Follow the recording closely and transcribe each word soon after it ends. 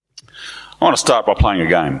I want to start by playing a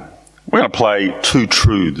game. We're going to play two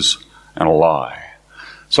truths and a lie.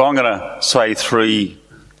 So I'm going to say three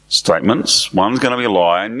statements. One's going to be a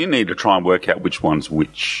lie, and you need to try and work out which one's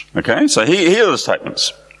which. Okay, so here are the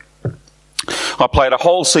statements. I played a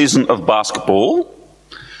whole season of basketball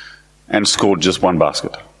and scored just one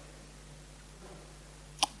basket.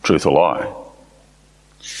 Truth or lie?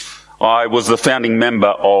 I was the founding member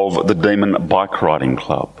of the Demon Bike Riding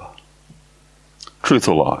Club. Truth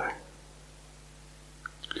or lie?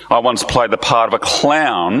 I once played the part of a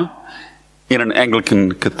clown in an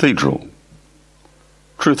Anglican cathedral.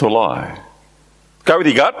 Truth or lie? Go with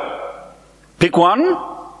your gut. Pick one.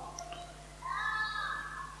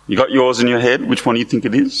 You got yours in your head. Which one do you think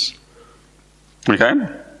it is? Okay.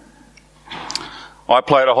 I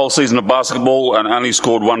played a whole season of basketball and only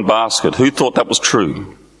scored one basket. Who thought that was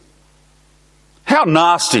true? How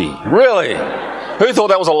nasty. Really? Who thought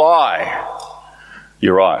that was a lie?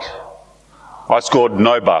 You're right. I scored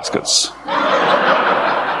no baskets.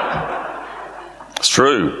 It's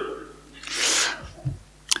true.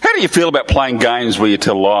 How do you feel about playing games where you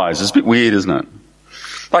tell lies? It's a bit weird, isn't it?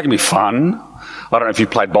 They can be fun. I don't know if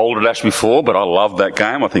you've played Boulder Dash before, but I love that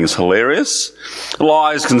game. I think it's hilarious.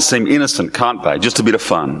 Lies can seem innocent, can't they? Just a bit of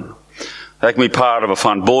fun. They can be part of a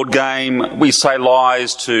fun board game. We say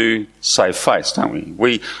lies to save face, don't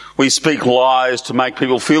we? We speak lies to make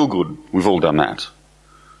people feel good. We've all done that.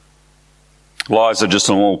 Lies are just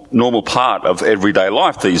a normal part of everyday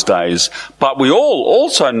life these days. But we all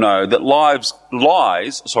also know that lies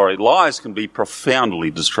can be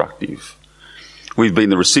profoundly destructive. We've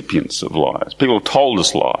been the recipients of lies. People have told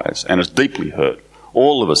us lies, and it's deeply hurt.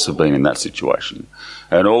 All of us have been in that situation.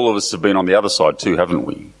 And all of us have been on the other side too, haven't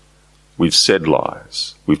we? We've said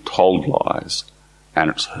lies. We've told lies,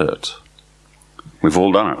 and it's hurt. We've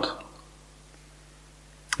all done it.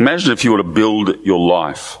 Imagine if you were to build your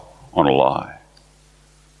life on a lie.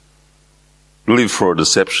 Live for a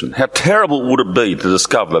deception. How terrible would it be to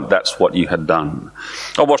discover that that's what you had done?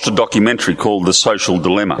 I watched a documentary called The Social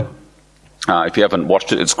Dilemma. If you haven't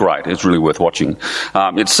watched it, it's great. It's really worth watching.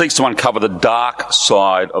 It seeks to uncover the dark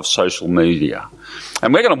side of social media.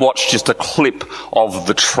 And we're going to watch just a clip of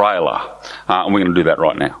the trailer. And we're going to do that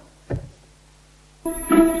right now.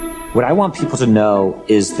 What I want people to know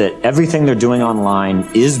is that everything they're doing online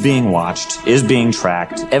is being watched, is being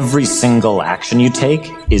tracked. Every single action you take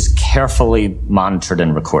is carefully monitored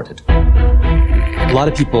and recorded. A lot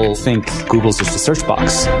of people think Google's just a search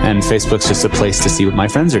box and Facebook's just a place to see what my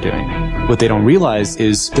friends are doing. What they don't realize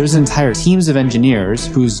is there's entire teams of engineers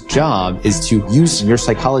whose job is to use your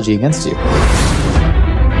psychology against you.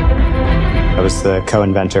 I was the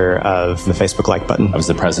co-inventor of the Facebook like button. I was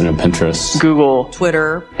the president of Pinterest, Google,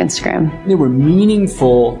 Twitter, Instagram. There were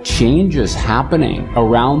meaningful changes happening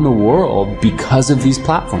around the world because of these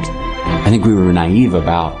platforms. I think we were naive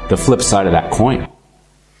about the flip side of that coin.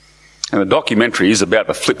 And the documentary is about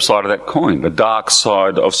the flip side of that coin, the dark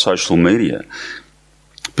side of social media.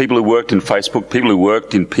 People who worked in Facebook, people who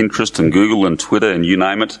worked in Pinterest and Google and Twitter and you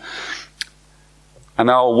name it, and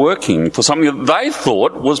they were working for something that they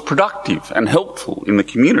thought was productive and helpful in the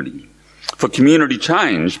community, for community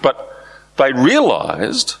change, but they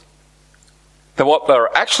realised that what they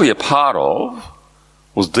were actually a part of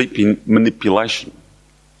was deep manipulation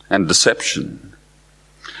and deception.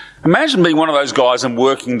 Imagine being one of those guys and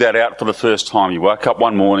working that out for the first time. You woke up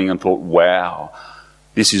one morning and thought, wow,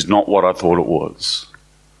 this is not what I thought it was.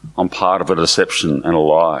 I'm part of a deception and a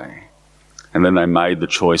lie. And then they made the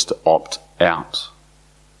choice to opt out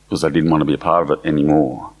because they didn't want to be a part of it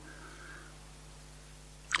anymore.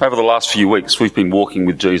 Over the last few weeks, we've been walking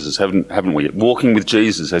with Jesus, haven't we? Walking with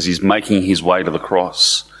Jesus as he's making his way to the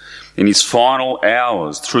cross. In his final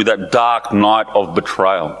hours, through that dark night of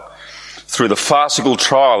betrayal, through the farcical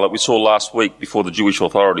trial that we saw last week before the Jewish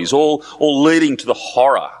authorities, all leading to the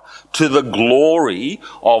horror, to the glory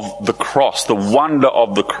of the cross, the wonder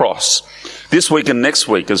of the cross. This week and next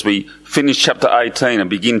week, as we finish chapter 18 and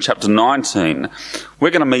begin chapter 19,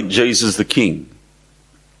 we're going to meet Jesus the King.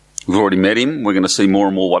 We've already met him. We're going to see more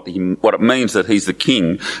and more what it means that he's the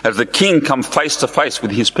King, as the King comes face to face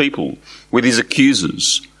with his people, with his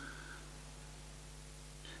accusers,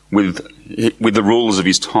 with the rulers of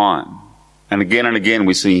his time. And again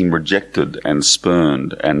we see him rejected and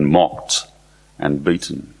spurned and mocked and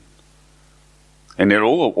beaten. And yet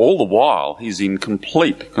all the while he's in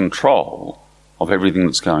complete control of everything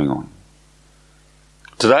that's going on.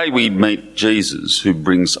 Today we meet Jesus, who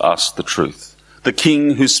brings us the truth. The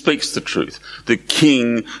King who speaks the truth. The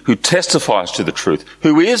King who testifies to the truth.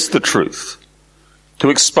 Who is the truth. Who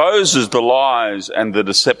exposes the lies and the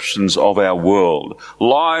deceptions of our world.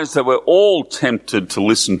 Lies that we're all tempted to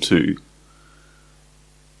listen to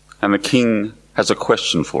And the king has a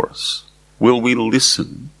question for us. Will we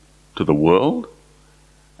listen to the world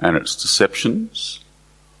and its deceptions,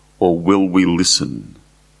 or will we listen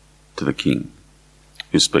to the king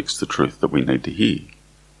who speaks the truth that we need to hear?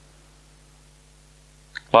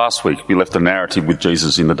 Last week we left the narrative with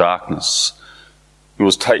Jesus in the darkness. He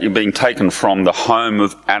was being taken from the home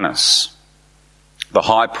of Annas, the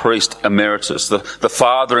high priest emeritus, the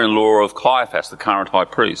father-in-law of Caiaphas, the current high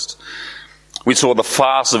priest. We saw the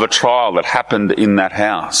farce of a trial that happened in that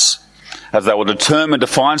house, as they were determined to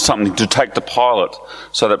find something to take to Pilate,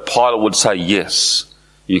 so that Pilate would say, yes,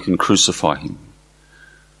 you can crucify him.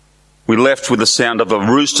 We left with the sound of a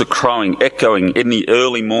rooster crowing, echoing in the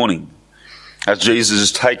early morning, as Jesus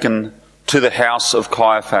is taken to the house of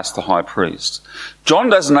Caiaphas, the high priest. John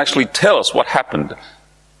doesn't actually tell us what happened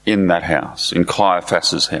in that house, in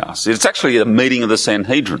Caiaphas's house. It's actually a meeting of the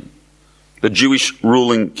Sanhedrin, the Jewish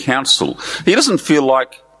ruling council. He doesn't feel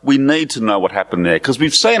like we need to know what happened there, because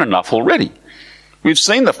we've seen enough already. We've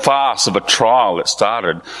seen the farce of a trial that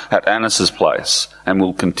started at Annas' place and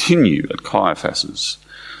will continue at Caiaphas's.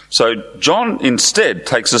 So John instead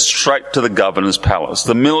takes us straight to the governor's palace,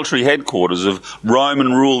 the military headquarters of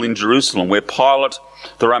Roman rule in Jerusalem, where Pilate,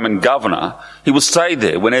 the Roman governor, he would stay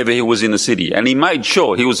there whenever he was in the city, and he made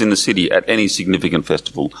sure he was in the city at any significant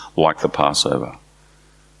festival like the Passover.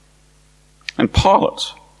 And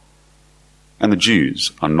Pilate and the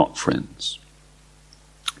Jews are not friends.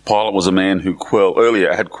 Pilate was a man who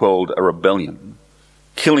earlier had quelled a rebellion,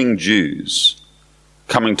 killing Jews,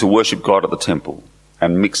 coming to worship God at the temple,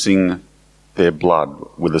 and mixing their blood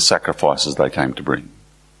with the sacrifices they came to bring.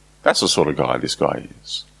 That's the sort of guy this guy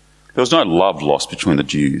is. There was no love lost between the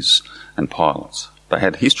Jews and Pilate. They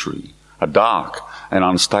had history, a dark and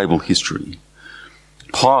unstable history.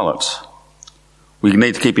 Pilate, we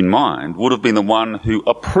need to keep in mind, would have been the one who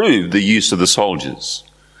approved the use of the soldiers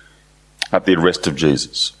at the arrest of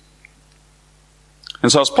Jesus.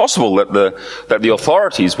 And so it's possible that the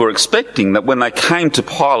authorities were expecting that when they came to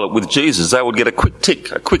Pilate with Jesus, they would get a quick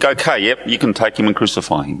tick, a quick okay, yep, you can take him and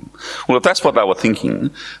crucify him. Well, if that's what they were thinking,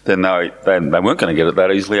 then they weren't going to get it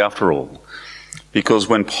that easily after all. Because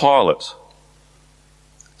when Pilate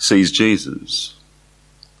sees Jesus,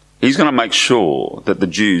 he's going to make sure that the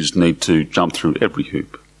Jews need to jump through every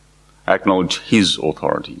hoop, acknowledge his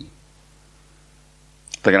authority.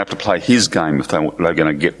 They're going to have to play his game if they're going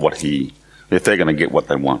to get if they're going to get what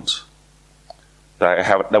they want. They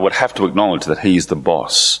would have to acknowledge that he is the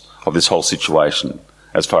boss of this whole situation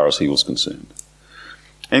as far as he was concerned.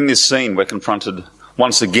 In this scene, we're confronted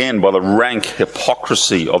once again by the rank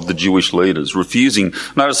hypocrisy of the Jewish leaders,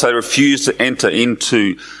 notice they refuse to enter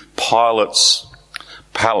into Pilate's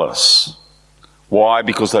palace. Why?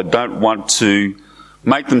 Because they don't want to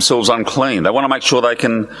make themselves unclean. They want to make sure they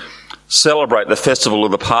can celebrate the festival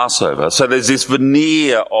of the Passover. So there's this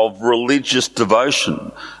veneer of religious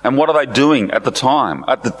devotion. And what are they doing at the time?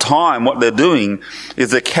 At the time, what they're doing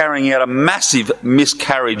is they're carrying out a massive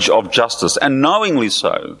miscarriage of justice, and knowingly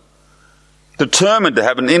so, determined to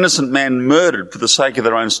have an innocent man murdered for the sake of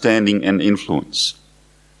their own standing and influence.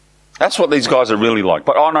 That's what these guys are really like.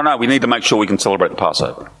 But, no, we need to make sure we can celebrate the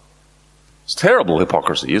Passover. It's terrible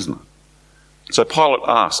hypocrisy, isn't it? So Pilate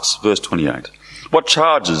asks, verse 28, what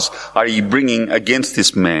charges are you bringing against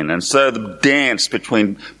this man? And so the dance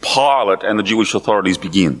between Pilate and the Jewish authorities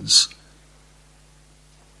begins.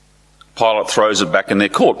 Pilate throws it back in their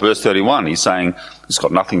court. Verse 31, he's saying, it's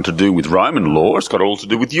got nothing to do with Roman law, it's got all to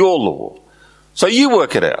do with your law. So you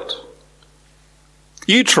work it out.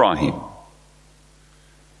 You try him.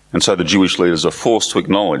 And so the Jewish leaders are forced to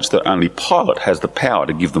acknowledge that only Pilate has the power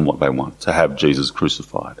to give them what they want, to have Jesus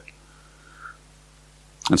crucified.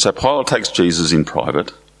 And so Pilate takes Jesus in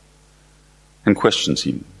private and questions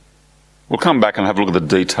him. We'll come back and have a look at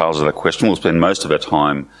the details of that question. We'll spend most of our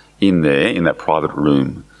time in that private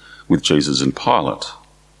room with Jesus and Pilate.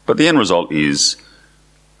 But the end result is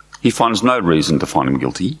he finds no reason to find him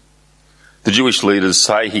guilty. The Jewish leaders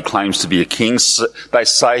say he claims to be a king. They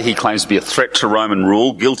say he claims to be a threat to Roman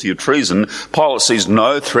rule, guilty of treason. Pilate sees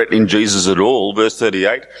no threat in Jesus at all. Verse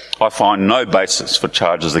 38, I find no basis for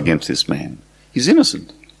charges against this man. He's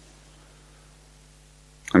innocent.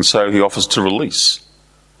 And so he offers to release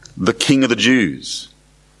the King of the Jews.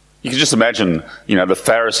 You can just imagine, the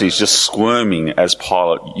Pharisees just squirming as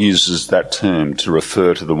Pilate uses that term to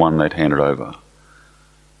refer to the one they'd handed over.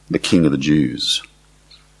 The King of the Jews.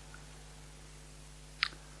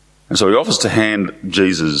 And so he offers to hand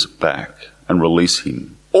Jesus back and release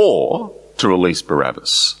him, or to release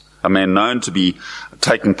Barabbas, a man known to be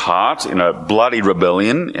taking part in a bloody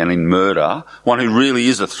rebellion and in murder, one who really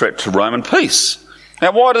is a threat to Roman peace.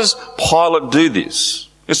 Now, why does Pilate do this?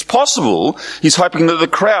 It's possible he's hoping that the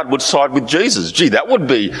crowd would side with Jesus. Gee, that would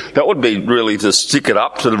be really to stick it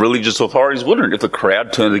up to the religious authorities, wouldn't it? If the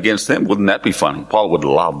crowd turned against them, wouldn't that be funny? Pilate would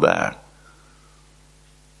love that.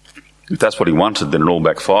 If that's what he wanted, then it all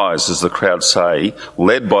backfires, as the crowd say,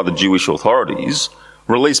 led by the Jewish authorities,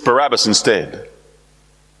 release Barabbas instead.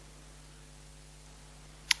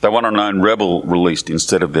 They want a known rebel released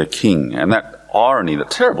instead of their king. And that irony, that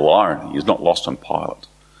terrible irony, is not lost on Pilate.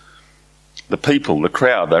 The people, the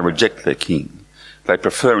crowd, they reject their king. They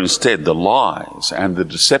prefer instead the lies and the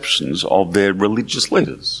deceptions of their religious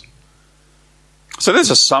leaders. So there's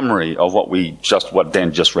a summary of what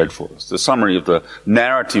Dan just read for us. The summary of the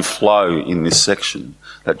narrative flow in this section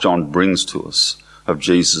that John brings to us of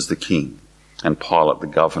Jesus the King and Pilate the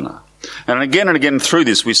governor. And again through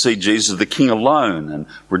this we see Jesus the King alone and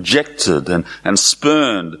rejected and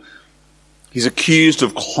spurned. He's accused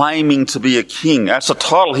of claiming to be a king. That's a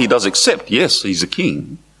title he does accept. Yes, he's a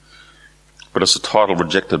king. But it's a title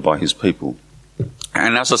rejected by his people.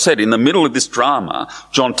 And as I said, in the middle of this drama,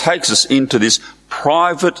 John takes us into this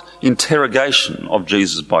private interrogation of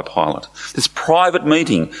Jesus by Pilate. This private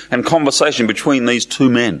meeting and conversation between these two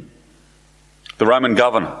men, the Roman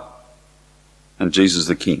governor and Jesus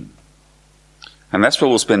the King. And that's where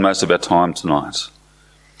we'll spend most of our time tonight.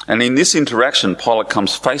 And in this interaction, Pilate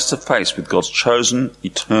comes face to face with God's chosen,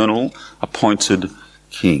 eternal, appointed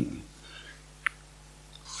King.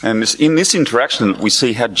 And in this interaction, we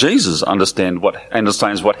see how Jesus understands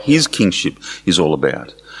what his kingship is all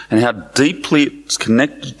about, and how deeply it's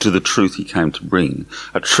connected to the truth he came to bring,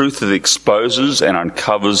 a truth that exposes and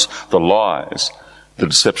uncovers the lies, the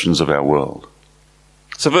deceptions of our world.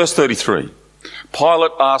 So verse 33,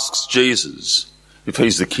 Pilate asks Jesus if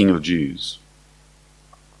he's the King of the Jews.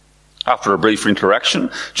 After a brief interaction,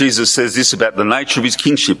 Jesus says this about the nature of his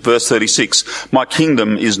kingship. Verse 36, my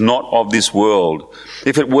kingdom is not of this world.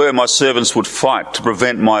 If it were, my servants would fight to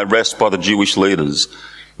prevent my arrest by the Jewish leaders.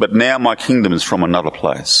 But now my kingdom is from another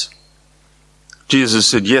place. Jesus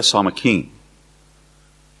said, yes, I'm a king.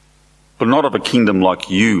 But not of a kingdom like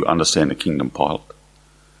you understand a kingdom, Pilate.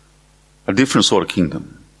 A different sort of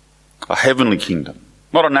kingdom. A heavenly kingdom.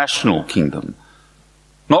 Not a national kingdom.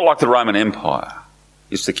 Not like the Roman Empire.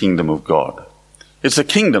 It's the kingdom of God. It's a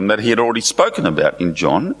kingdom that he had already spoken about in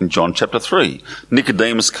John chapter 3.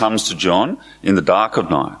 Nicodemus comes to John in the dark of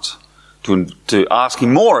night to ask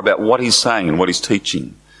him more about what he's saying and what he's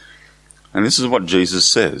teaching. And this is what Jesus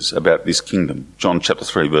says about this kingdom. John chapter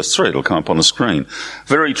 3, verse 3. It'll come up on the screen.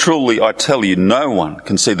 Very truly, I tell you, no one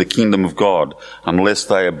can see the kingdom of God unless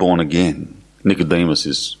they are born again. Nicodemus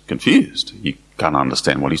is confused. He can't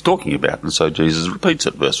understand what he's talking about. And so Jesus repeats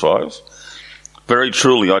it, verse 5. Very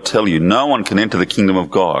truly, I tell you, no one can enter the kingdom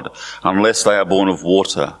of God unless they are born of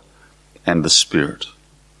water and the Spirit.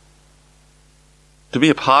 To be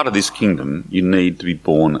a part of this kingdom, you need to be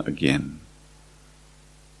born again.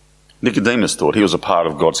 Nicodemus thought he was a part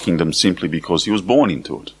of God's kingdom simply because he was born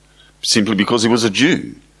into it, simply because he was a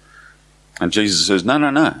Jew. And Jesus says,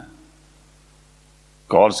 no.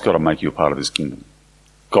 God's got to make you a part of this kingdom.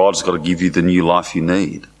 God's got to give you the new life you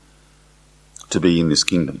need to be in this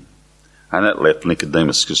kingdom. And that left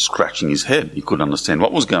Nicodemus just scratching his head. He couldn't understand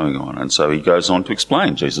what was going on. And so he goes on to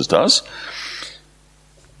explain, Jesus does.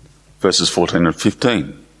 Verses 14 and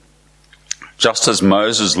 15. Just as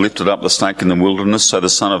Moses lifted up the snake in the wilderness, so the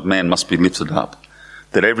Son of Man must be lifted up,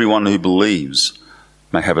 that everyone who believes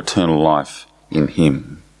may have eternal life in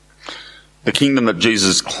him. The kingdom that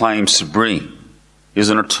Jesus claims to bring is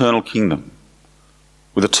an eternal kingdom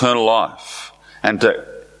with eternal life. And to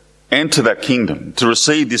enter that kingdom, to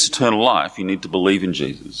receive this eternal life, you need to believe in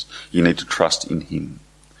Jesus. You need to trust in him.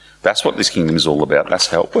 That's what this kingdom is all about. That's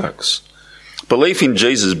how it works. Belief in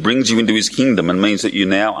Jesus brings you into his kingdom and means that you're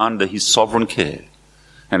now under his sovereign care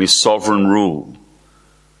and his sovereign rule.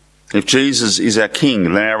 If Jesus is our king,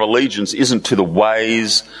 then our allegiance isn't to the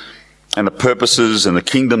ways and the purposes and the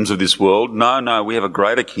kingdoms of this world. No, we have a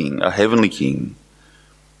greater king, a heavenly king.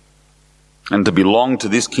 And to belong to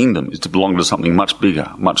this kingdom is to belong to something much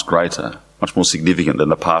bigger, much greater, much more significant than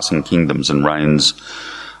the passing kingdoms and reigns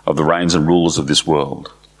and rulers of this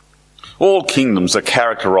world. All kingdoms are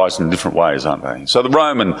characterized in different ways, aren't they? So the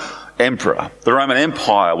Roman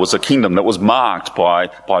Empire was a kingdom that was marked by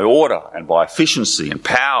order and by efficiency and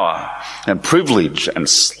power and privilege and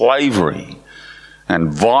slavery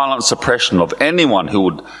and violent suppression of anyone who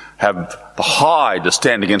would have the hide to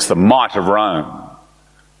stand against the might of Rome.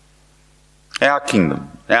 Our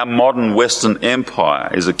kingdom, our modern Western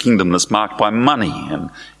Empire, is a kingdom that's marked by money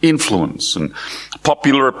and influence and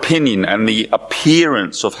popular opinion and the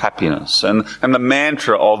appearance of happiness and the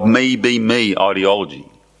mantra of me be me ideology.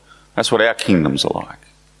 That's what our kingdoms are like.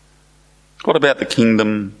 What about the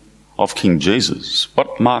kingdom of King Jesus?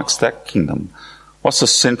 What marks that kingdom? What's the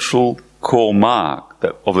central core mark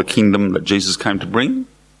of the kingdom that Jesus came to bring?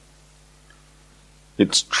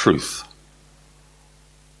 It's truth.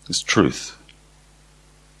 It's truth.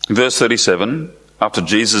 In verse 37, after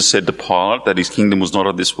Jesus said to Pilate that his kingdom was not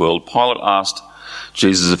of this world, Pilate asked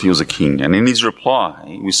Jesus if he was a king. And in his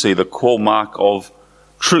reply, we see the core mark of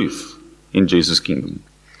truth in Jesus' kingdom.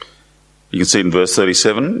 You can see it in verse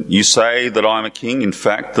 37. You say that I am a king. In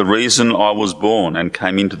fact, the reason I was born and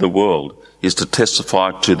came into the world is to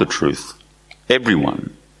testify to the truth.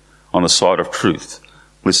 Everyone on the side of truth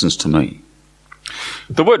listens to me.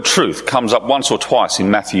 The word truth comes up once or twice in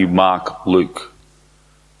Matthew, Mark, Luke.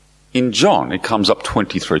 In John, it comes up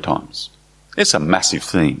 23 times. It's a massive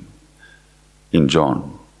theme in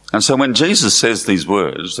John. And so when Jesus says these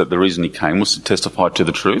words, that the reason he came was to testify to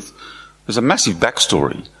the truth, there's a massive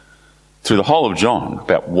backstory through the whole of John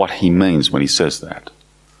about what he means when he says that,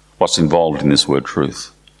 what's involved in this word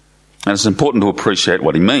truth. And it's important to appreciate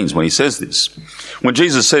what he means when he says this. When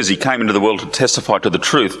Jesus says he came into the world to testify to the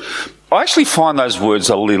truth, I actually find those words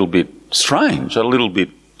a little bit strange, I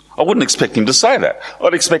wouldn't expect him to say that.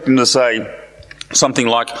 I'd expect him to say something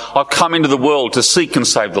like, I've come into the world to seek and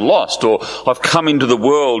save the lost, or I've come into the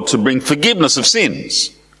world to bring forgiveness of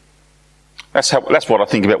sins. That's what I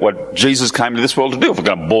think about what Jesus came into this world to do, if we're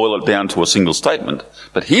going to boil it down to a single statement.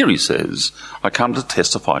 But here he says, I come to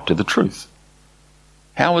testify to the truth.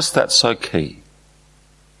 How is that so key?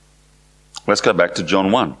 Let's go back to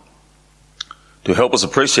John 1. To help us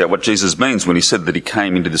appreciate what Jesus means when he said that he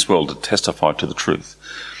came into this world to testify to the truth.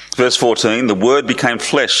 Verse 14, the Word became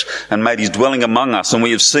flesh and made his dwelling among us, and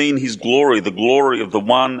we have seen his glory, the glory of the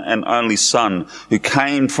one and only Son, who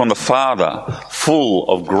came from the Father, full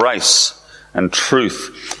of grace and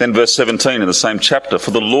truth. Then verse 17 in the same chapter,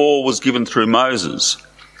 for the law was given through Moses.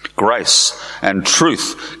 Grace and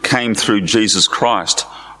truth came through Jesus Christ.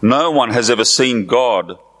 No one has ever seen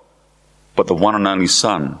God but the one and only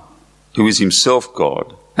Son, who is himself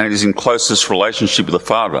God and is in closest relationship with the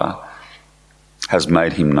Father, has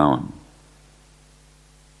made him known.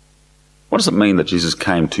 What does it mean that Jesus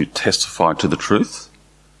came to testify to the truth?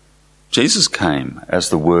 Jesus came as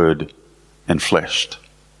the Word enfleshed.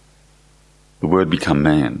 The Word become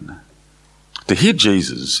man. To hear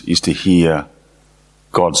Jesus is to hear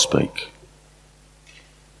God speak.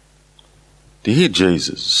 To hear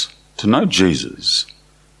Jesus, to know Jesus,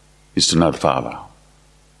 is to know the Father.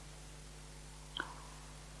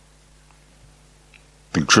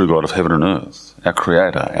 The true God of heaven and earth, our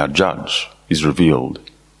Creator, our Judge, is revealed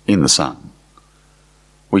in the Son.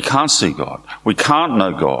 We can't see God. We can't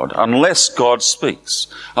know God unless God speaks,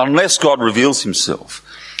 unless God reveals himself.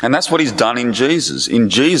 And that's what he's done in Jesus. In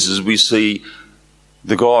Jesus we see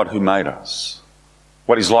the God who made us,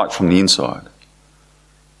 what he's like from the inside.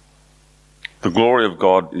 The glory of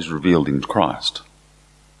God is revealed in Christ.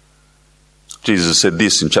 Jesus said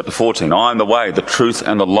this in chapter 14, I am the way, the truth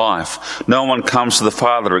and the life. No one comes to the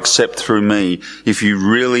Father except through me. If you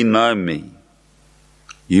really know me,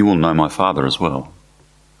 you will know my Father as well.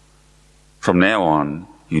 From now on,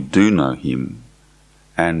 you do know him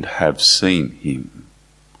and have seen him.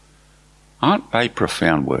 Aren't they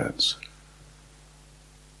profound words?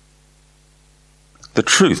 The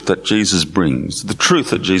truth that Jesus brings, the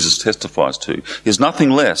truth that Jesus testifies to, is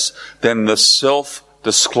nothing less than the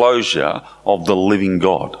self-disclosure of the living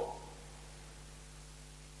God.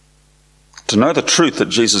 To know the truth that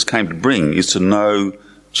Jesus came to bring is to know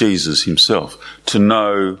Jesus himself, to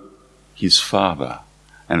know his Father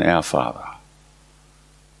and our Father.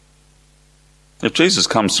 If Jesus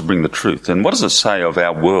comes to bring the truth, then what does it say of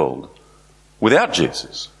our world without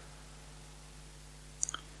Jesus?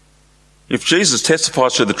 If Jesus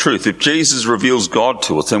testifies to the truth, if Jesus reveals God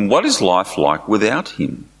to us, then what is life like without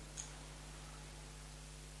him?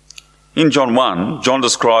 In John 1, John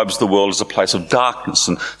describes the world as a place of darkness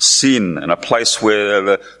and sin, and a place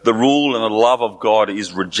where the rule and the love of God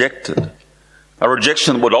is rejected. A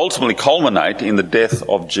rejection that would ultimately culminate in the death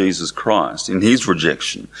of Jesus Christ, in his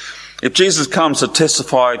rejection. If Jesus comes to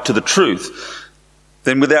testify to the truth,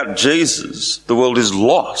 then without Jesus, the world is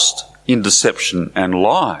lost in deception and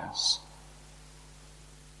lies.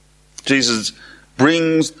 Jesus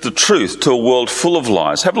brings the truth to a world full of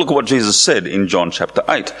lies. Have a look at what Jesus said in John chapter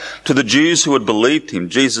 8. To the Jews who had believed him,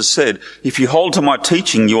 Jesus said, if you hold to my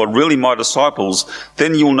teaching, you are really my disciples,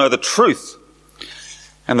 then you will know the truth,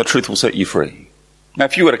 and the truth will set you free. Now,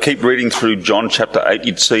 if you were to keep reading through John chapter 8,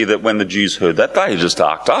 you'd see that when the Jews heard that, they just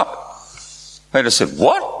arced up. They just said,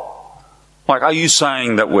 what? Like, are you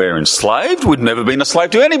saying that we're enslaved? We've never been a slave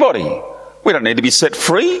to anybody. We don't need to be set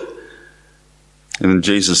free. And then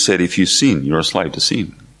Jesus said, if you sin, you're a slave to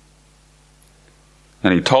sin.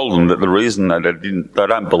 And he told them that the reason that they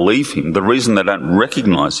don't believe him, the reason they don't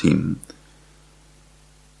recognise him,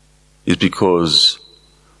 is because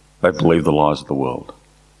they believe the lies of the world.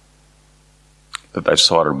 That they've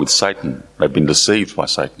sided with Satan. They've been deceived by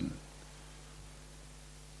Satan.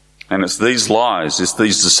 And it's these lies, it's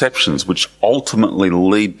these deceptions which ultimately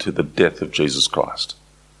lead to the death of Jesus Christ.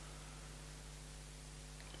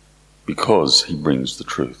 Because he brings the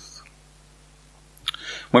truth.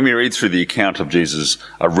 When we read through the account of Jesus'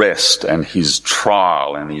 arrest and his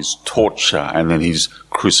trial and his torture and then his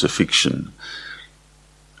crucifixion,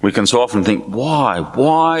 we can so often think, why?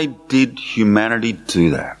 Why did humanity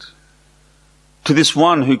do that? To this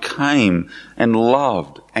one who came and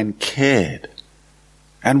loved and cared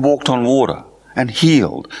and walked on water and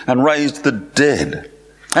healed and raised the dead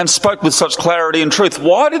and spoke with such clarity and truth.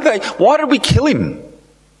 Why did we kill him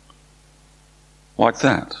like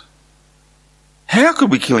that? How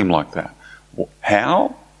could we kill him like that?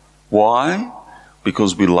 How? Why?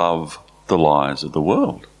 Because we love the lies of the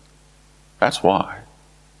world. That's why.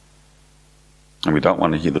 And we don't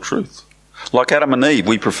want to hear the truth. Like Adam and Eve,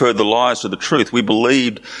 we preferred the lies to the truth. We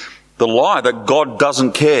believed the lie that God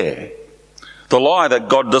doesn't care. The lie that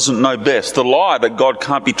God doesn't know best. The lie that God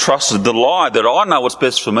can't be trusted. The lie that I know what's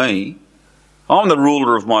best for me. I'm the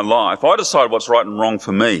ruler of my life. I decide what's right and wrong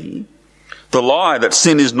for me. The lie that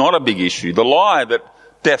sin is not a big issue. The lie that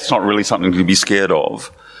death's not really something to be scared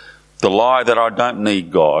of. The lie that I don't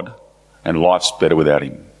need God and life's better without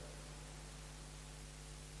him.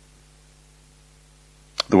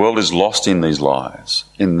 The world is lost in these lies,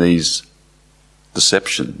 in these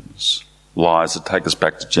deceptions, lies that take us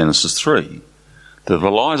back to Genesis 3. They're the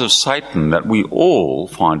lies of Satan that we all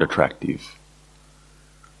find attractive,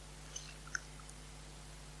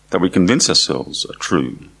 that we convince ourselves are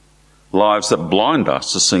true, lives that blind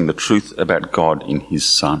us to seeing the truth about God in his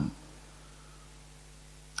Son.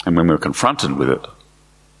 And when we're confronted with it,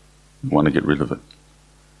 we want to get rid of it.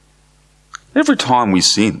 Every time we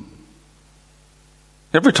sin,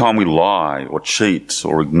 every time we lie or cheat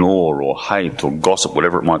or ignore or hate or gossip,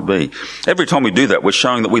 whatever it might be, every time we do that, we're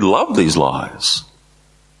showing that we love these lies.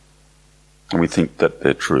 And we think that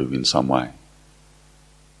they're true in some way.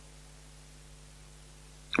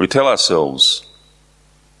 We tell ourselves,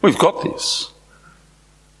 we've got this,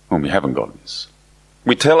 when we haven't got this.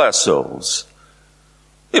 We tell ourselves,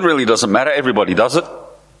 it really doesn't matter, everybody does it.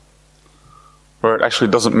 Or it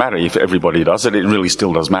actually doesn't matter if everybody does it, it really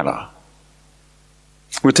still does matter.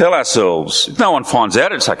 We tell ourselves, if no one finds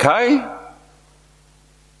out, it's okay.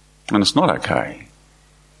 And it's not okay.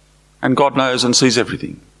 And God knows and sees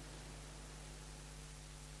everything.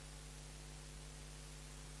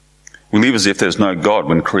 We live as if there's no God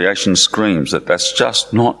when creation screams that that's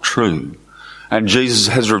just not true. And Jesus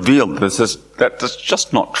has revealed that that's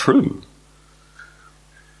just not true.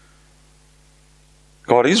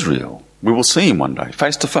 God is real. We will see him one day,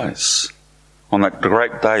 face to face. On that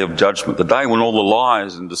great day of judgment, the day when all the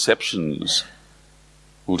lies and deceptions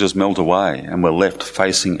will just melt away and we're left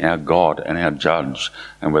facing our God and our judge.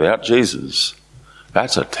 And without Jesus,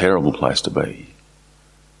 that's a terrible place to be.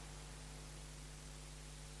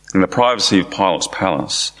 In the privacy of Pilate's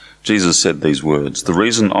palace, Jesus said these words, "The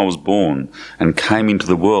reason I was born and came into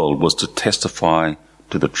the world was to testify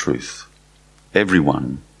to the truth.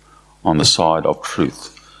 Everyone on the side of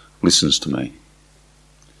truth listens to me."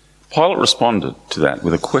 Pilate responded to that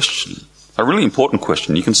with a question, a really important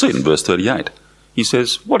question. You can see it in verse 38. He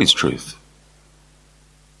says, "What is truth?"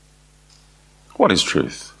 What is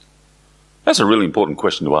truth? That's a really important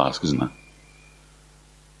question to ask, isn't it?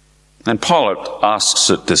 And Pilate asks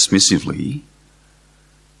it dismissively,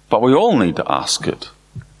 but we all need to ask it,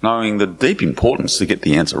 knowing the deep importance to get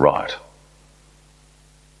the answer right.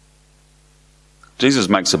 Jesus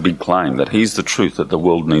makes a big claim that he's the truth that the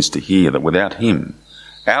world needs to hear, that without him,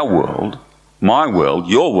 our world, my world,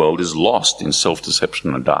 your world is lost in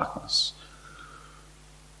self-deception and darkness.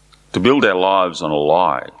 To build our lives on a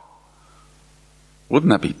lie, wouldn't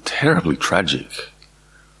that be terribly tragic?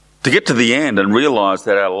 To get to the end and realise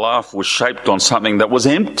that our life was shaped on something that was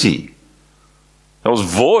empty, that was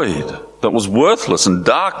void, that was worthless and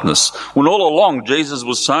darkness, when all along Jesus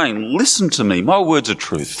was saying, "Listen to me, my words are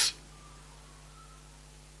truth."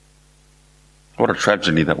 What a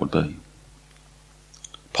tragedy that would be.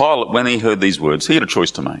 Pilate, when he heard these words, he had a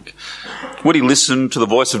choice to make. Would he listen to the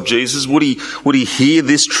voice of Jesus? Would he hear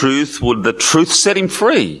this truth? Would the truth set him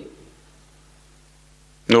free?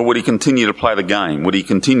 Or would he continue to play the game? Would he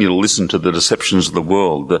continue to listen to the deceptions of the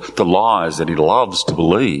world, the lies that he loves to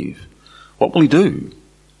believe? What will he do?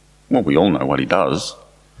 Well, we all know what he does.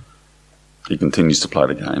 He continues to play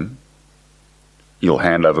the game. He'll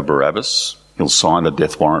hand over Barabbas. He'll sign the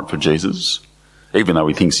death warrant for Jesus, even though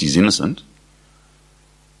he thinks he's innocent.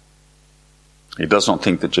 He does not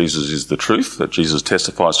think that Jesus is the truth, that Jesus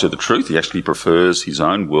testifies to the truth. He actually prefers his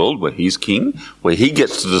own world where he's king, where he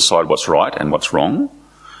gets to decide what's right and what's wrong,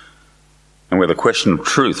 and where the question of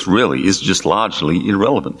truth really is just largely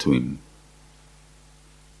irrelevant to him.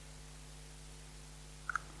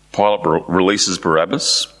 Pilate releases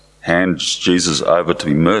Barabbas, hands Jesus over to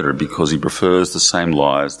be murdered because he prefers the same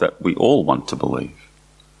lies that we all want to believe.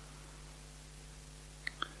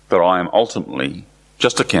 That I am ultimately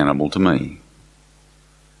just accountable to me.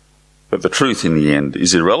 That the truth in the end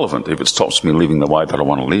is irrelevant if it stops me living the way that I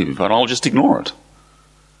want to live, and I'll just ignore it.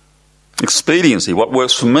 Expediency, what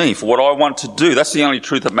works for me, for what I want to do, that's the only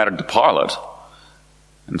truth that mattered to Pilate.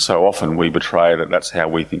 And so often we betray that that's how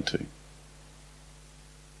we think too.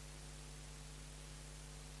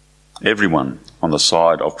 Everyone on the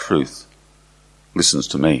side of truth listens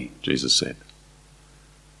to me, Jesus said.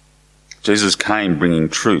 Jesus came bringing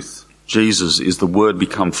truth. Jesus is the Word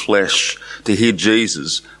become flesh. To hear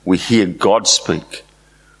Jesus, we hear God speak.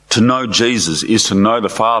 To know Jesus is to know the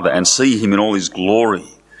Father and see him in all his glory.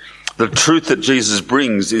 The truth that Jesus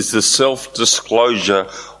brings is the self-disclosure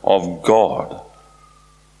of God.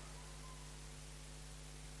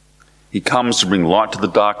 He comes to bring light to the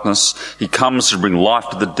darkness. He comes to bring life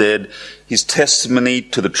to the dead. His testimony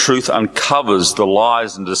to the truth uncovers the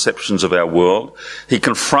lies and deceptions of our world. He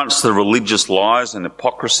confronts the religious lies and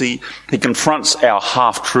hypocrisy. He confronts our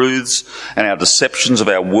half-truths and our deceptions of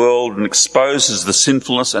our world and exposes the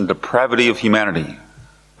sinfulness and depravity of humanity.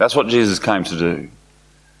 That's what Jesus came to do.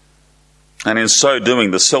 And in so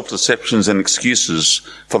doing, the self-deceptions and excuses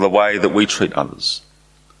for the way that we treat others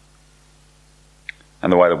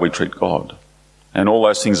and the way that we treat God. And all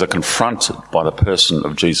those things are confronted by the person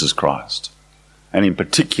of Jesus Christ, and in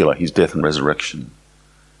particular his death and resurrection.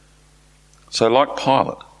 So like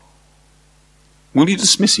Pilate, will you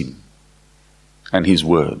dismiss him and his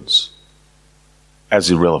words as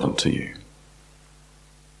irrelevant to you?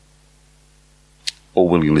 Or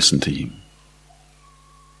will you listen to him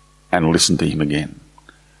and listen to him again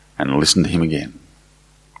and listen to him again?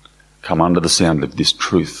 Come under the sound of this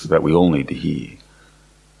truth that we all need to hear,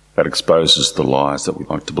 that exposes the lies that we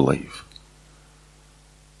like to believe.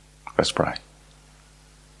 Let's pray.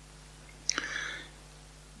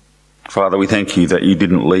 Father, we thank you that you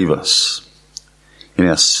didn't leave us in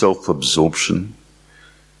our self-absorption,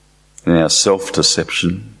 in our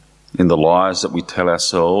self-deception, in the lies that we tell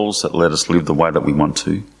ourselves that let us live the way that we want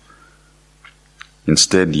to.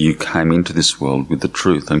 Instead, you came into this world with the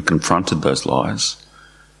truth and confronted those lies.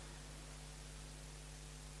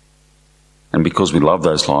 And because we love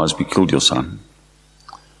those lies, we killed your son.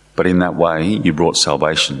 But in that way, you brought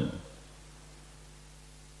salvation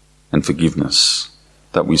and forgiveness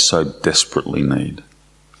that we so desperately need.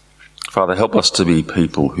 Father, help us to be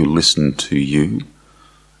people who listen to you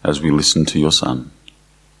as we listen to your son.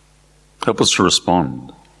 Help us to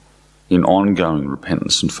respond in ongoing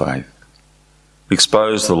repentance and faith.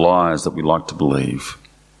 Expose the lies that we like to believe.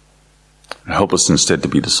 Help us instead to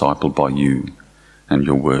be discipled by you and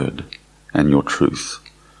your word and your truth,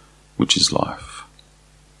 which is life.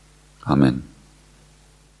 Amen.